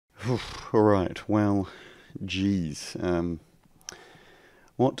Alright, well, geez.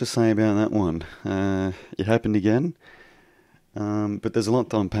 What to say about that one? It happened again, but there's a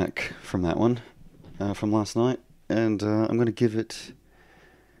lot to unpack from that one, from last night, and I'm going to give it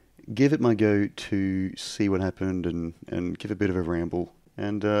my go to see what happened and give a bit of a ramble.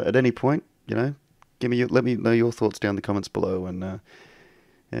 And at any point, let me know your thoughts down in the comments below, and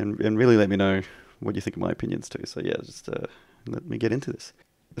really let me know what you think of my opinions too. So yeah, just let me get into this.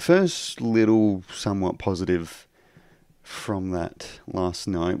 The first little somewhat positive from that last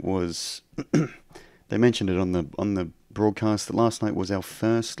night was they mentioned it on the broadcast that last night was our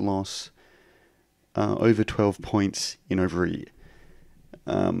first loss over 12 points in over a year,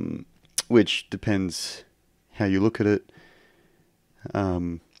 which depends how you look at it.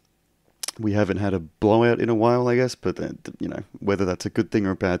 We haven't had a blowout in a while, I guess, but whether that's a good thing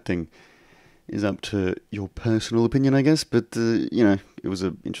or a bad thing is up to your personal opinion, I guess. But it was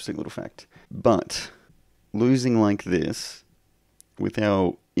an interesting little fact. But losing like this with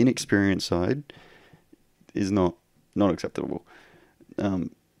our inexperienced side is not acceptable.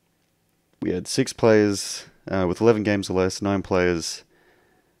 We had 6 players with 11 games or less, 9 players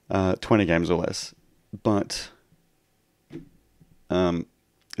 20 games or less. But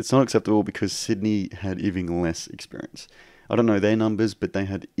it's not acceptable because Sydney had even less experience. I don't know their numbers, but they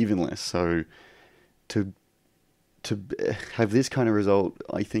had even less. So to have this kind of result,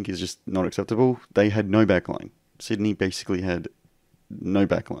 I think, is just not acceptable. They had no backline. Sydney basically had no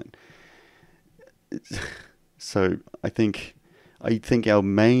backline. So I think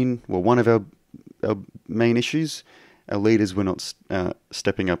one of our main issues, our leaders were not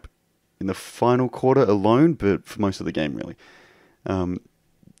stepping up in the final quarter alone, but for most of the game really.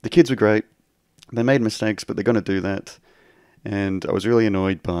 The kids were great. They made mistakes, but they're going to do that. And I was really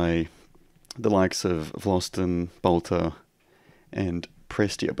annoyed by the likes of Vlosten, Bolter, and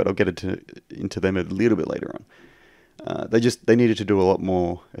Prestia, but I'll get into them a little bit later on. They needed to do a lot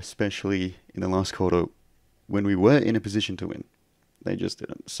more, especially in the last quarter when we were in a position to win. They just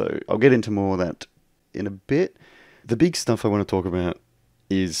didn't. So I'll get into more of that in a bit. The big stuff I want to talk about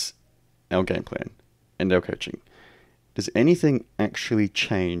is our game plan and our coaching. Does anything actually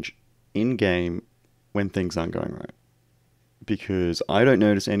change in game when things aren't going right? Because I don't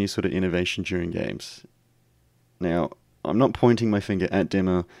notice any sort of innovation during games. Now, I'm not pointing my finger at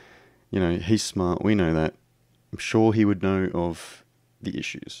Dimmer. He's smart, we know that. I'm sure he would know of the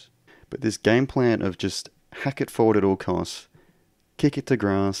issues. But this game plan of just hack it forward at all costs, kick it to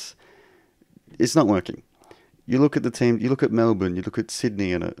grass, it's not working. You look at the team, you look at Melbourne, you look at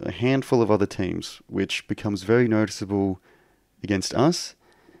Sydney and a handful of other teams, which becomes very noticeable against us,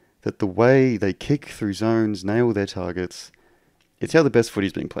 that the way they kick through zones, nail their targets, it's how the best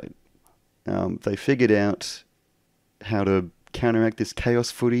footy's being played. They figured out how to counteract this chaos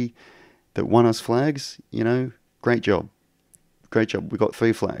footy that won us flags. Great job. Great job. We got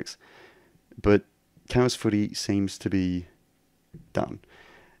 3 flags. But chaos footy seems to be done.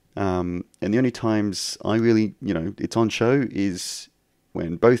 And the only times I really, it's on show is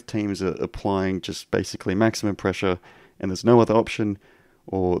when both teams are applying just basically maximum pressure and there's no other option,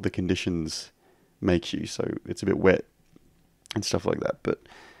 or the conditions make you. So it's a bit wet and stuff like that. But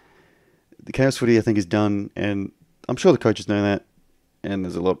the chaos footy, I think, is done, and I'm sure the coaches know that, and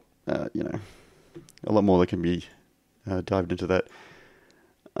there's a lot more that can be dived into that.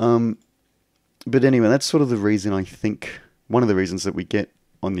 But anyway, that's sort of the reason, I think, one of the reasons that we get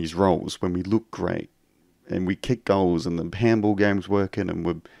on these rolls when we look great and we kick goals and the handball game's working,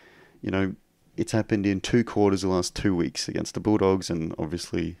 and it's happened in 2 quarters the last 2 weeks against the Bulldogs and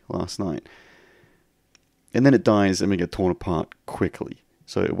obviously last night. And then it dies and we get torn apart quickly.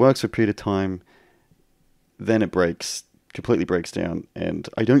 So it works for a period of time, then it completely breaks down, and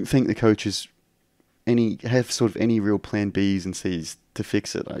I don't think the coaches have sort of any real plan Bs and Cs to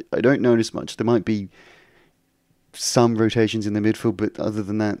fix it. I don't notice much. There might be some rotations in the midfield, but other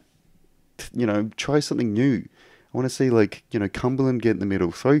than that, try something new. I want to see, Cumberland get in the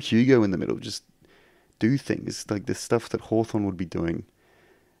middle, throw Hugo in the middle, just do things like the stuff that Hawthorn would be doing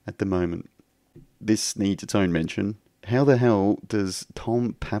at the moment. This needs its own mention. How the hell does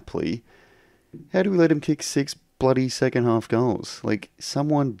Tom Papley, how do we let him kick 6 bloody second half goals?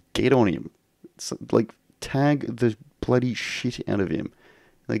 Someone get on him. Tag the bloody shit out of him.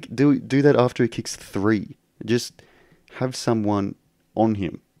 Do that after he kicks 3. Just have someone on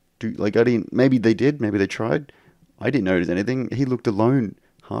him. Maybe they did, maybe they tried. I didn't notice anything. He looked alone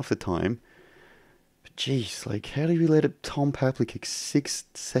half the time. But jeez, how do we let Tom Papley kick 6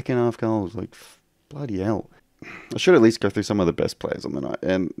 second half goals? Bloody hell. I should at least go through some of the best players on the night.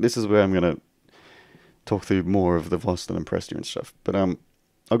 And this is where I'm going to talk through more of the Vlosten and Prestia and stuff. But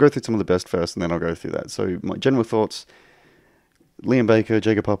I'll go through some of the best first, and then I'll go through that. So my general thoughts: Liam Baker,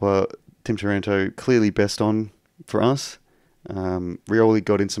 Jacob Papa, Tim Taranto, clearly best on for us. Rioli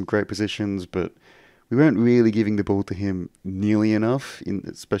got in some great positions, but we weren't really giving the ball to him nearly enough,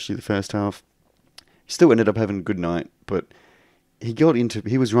 especially the first half. He still ended up having a good night, but he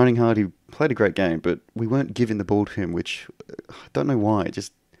was running hard, he played a great game, but we weren't giving the ball to him, which I don't know why.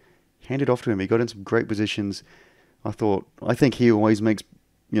 Just hand it off to him. He got in some great positions. I think he always makes,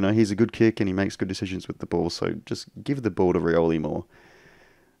 he's a good kick and he makes good decisions with the ball, so just give the ball to Rioli more.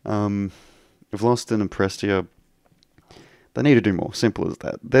 Vlosten and Prestia, they need to do more. Simple as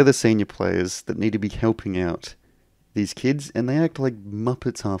that. They're the senior players that need to be helping out these kids, and they act like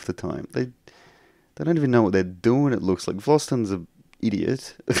muppets half the time. They don't even know what they're doing, it looks like. Vlosten's an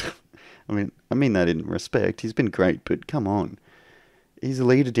idiot. I mean that in respect. He's been great, but come on. He's a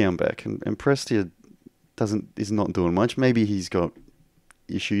leader down back, and Prestia is not doing much. Maybe he's got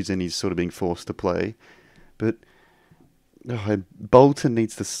issues and he's sort of being forced to play. But Bolton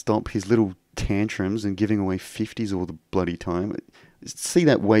needs to stop his little tantrums and giving away 50s all the bloody time. See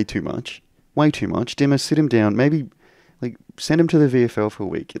that way too much. Way too much. Dimmer, sit him down. Maybe send him to the VFL for a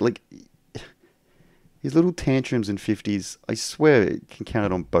week. His little tantrums and 50s, I swear it can count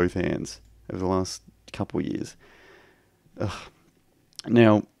it on both hands over the last couple of years. Ugh.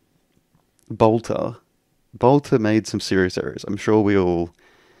 Now, Bolter made some serious errors. I'm sure we all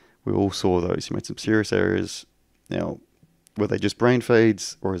saw those. He made some serious errors. Now, were they just brain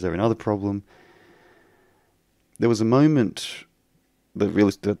fades, or is there another problem? There was a moment that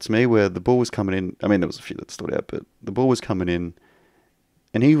really stood out to me where the ball was coming in. I mean, there was a few that stood out, but the ball was coming in,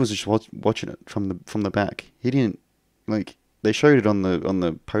 and he was just watching it from the back. He didn't they showed it on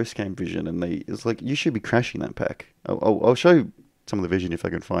the post game vision, and it's like, you should be crashing that pack. I'll show some of the vision if I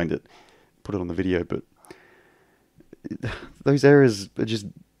can find it, put it on the video, but those errors are just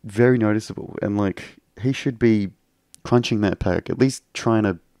very noticeable, and he should be crunching that pack, at least trying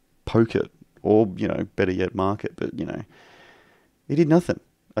to poke it, or better yet, mark it. But he did nothing.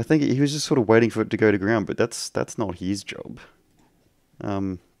 I think he was just sort of waiting for it to go to ground, but that's not his job.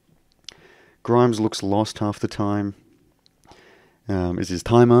 Grimes looks lost half the time. Is his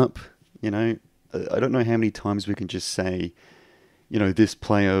time up? I don't know how many times we can just say, this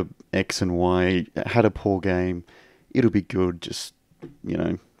player X and Y had a poor game. It'll be good. Just,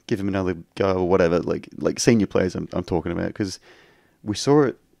 give him another go or whatever. Like senior players I'm talking about, because we saw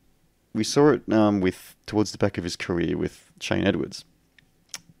it with towards the back of his career with Shane Edwards,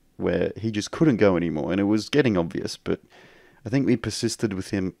 where he just couldn't go anymore, and it was getting obvious. But I think we persisted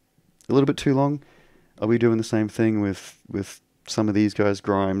with him a little bit too long. Are we doing the same thing with some of these guys?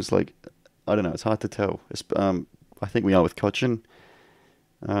 Grimes, I don't know. It's hard to tell. I think we are with Cochin.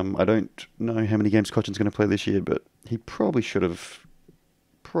 I don't know how many games Cochin's going to play this year, but he probably should have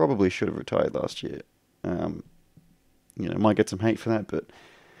retired last year. Might get some hate for that, but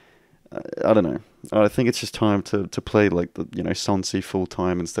I don't know. I think it's just time to play Sonsi full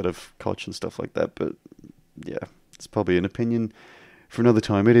time instead of Koch and stuff like that. But yeah, it's probably an opinion for another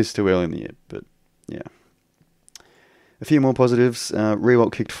time. It is still early in the year, but yeah. A few more positives.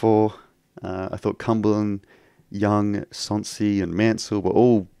 Rewalt kicked 4. I thought Cumberland, Young, Sonsi, and Mansell were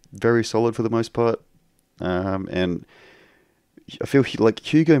all very solid for the most part. And I feel like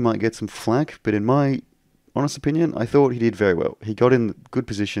Hugo might get some flack, but in my honest opinion, I thought he did very well. He got in good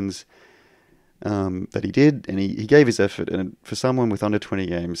positions that he did, and he gave his effort. And for someone with under 20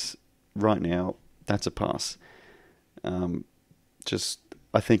 games right now, that's a pass.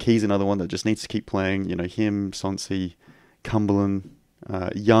 I think he's another one that just needs to keep playing. Him, Sonsi, Cumberland,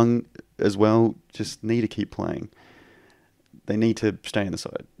 Young as well, just need to keep playing. They need to stay in the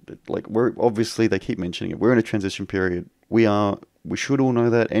side. They keep mentioning it. We're in a transition period. We should all know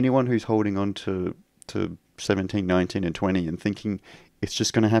that. Anyone who's holding on to 17, 19, and 20 and thinking it's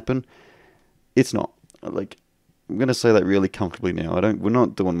just going to happen, it's not. I'm going to say that really comfortably now. We're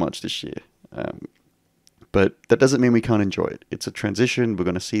not doing much this year. But that doesn't mean we can't enjoy it. It's a transition. We're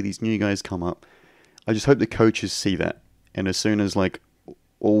going to see these new guys come up. I just hope the coaches see that. And as soon as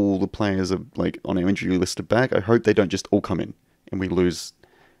all the players are on our injury list are back, I hope they don't just all come in and we lose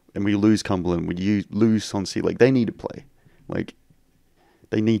Cumberland, we lose Sonsi. They need to play.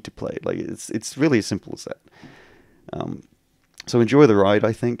 They need to play. It's really as simple as that. So enjoy the ride,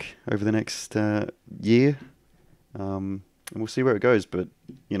 I think, over the next year. And we'll see where it goes. But,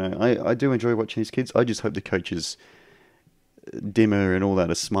 I do enjoy watching these kids. I just hope the coaches, Dimmer and all that,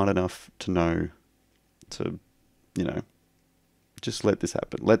 are smart enough to know to, just let this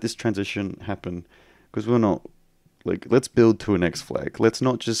happen. Let this transition happen. Because we're not, let's build to a next flag. Let's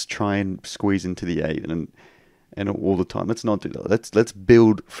not just try and squeeze into the 8 and and all the time. Let's not do that. Let's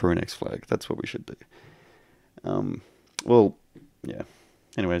build for an X flag. That's what we should do. Well, yeah.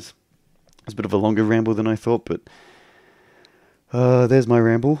 Anyways, it's a bit of a longer ramble than I thought, but there's my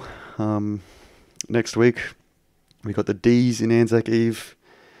ramble. Next week we got the D's in Anzac Eve.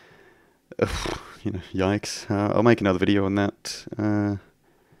 Yikes. I'll make another video on that.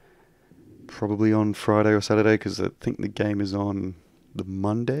 Probably on Friday or Saturday, because I think the game is on the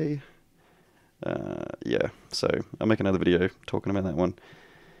Monday. Yeah, so I'll make another video talking about that one.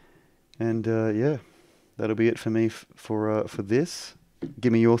 And yeah, that'll be it for me for this.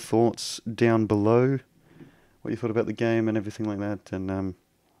 Give me your thoughts down below, what you thought about the game and everything like that. And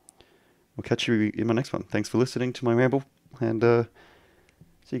we'll catch you in my next one. Thanks for listening to my ramble, and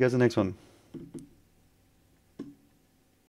see you guys in the next one.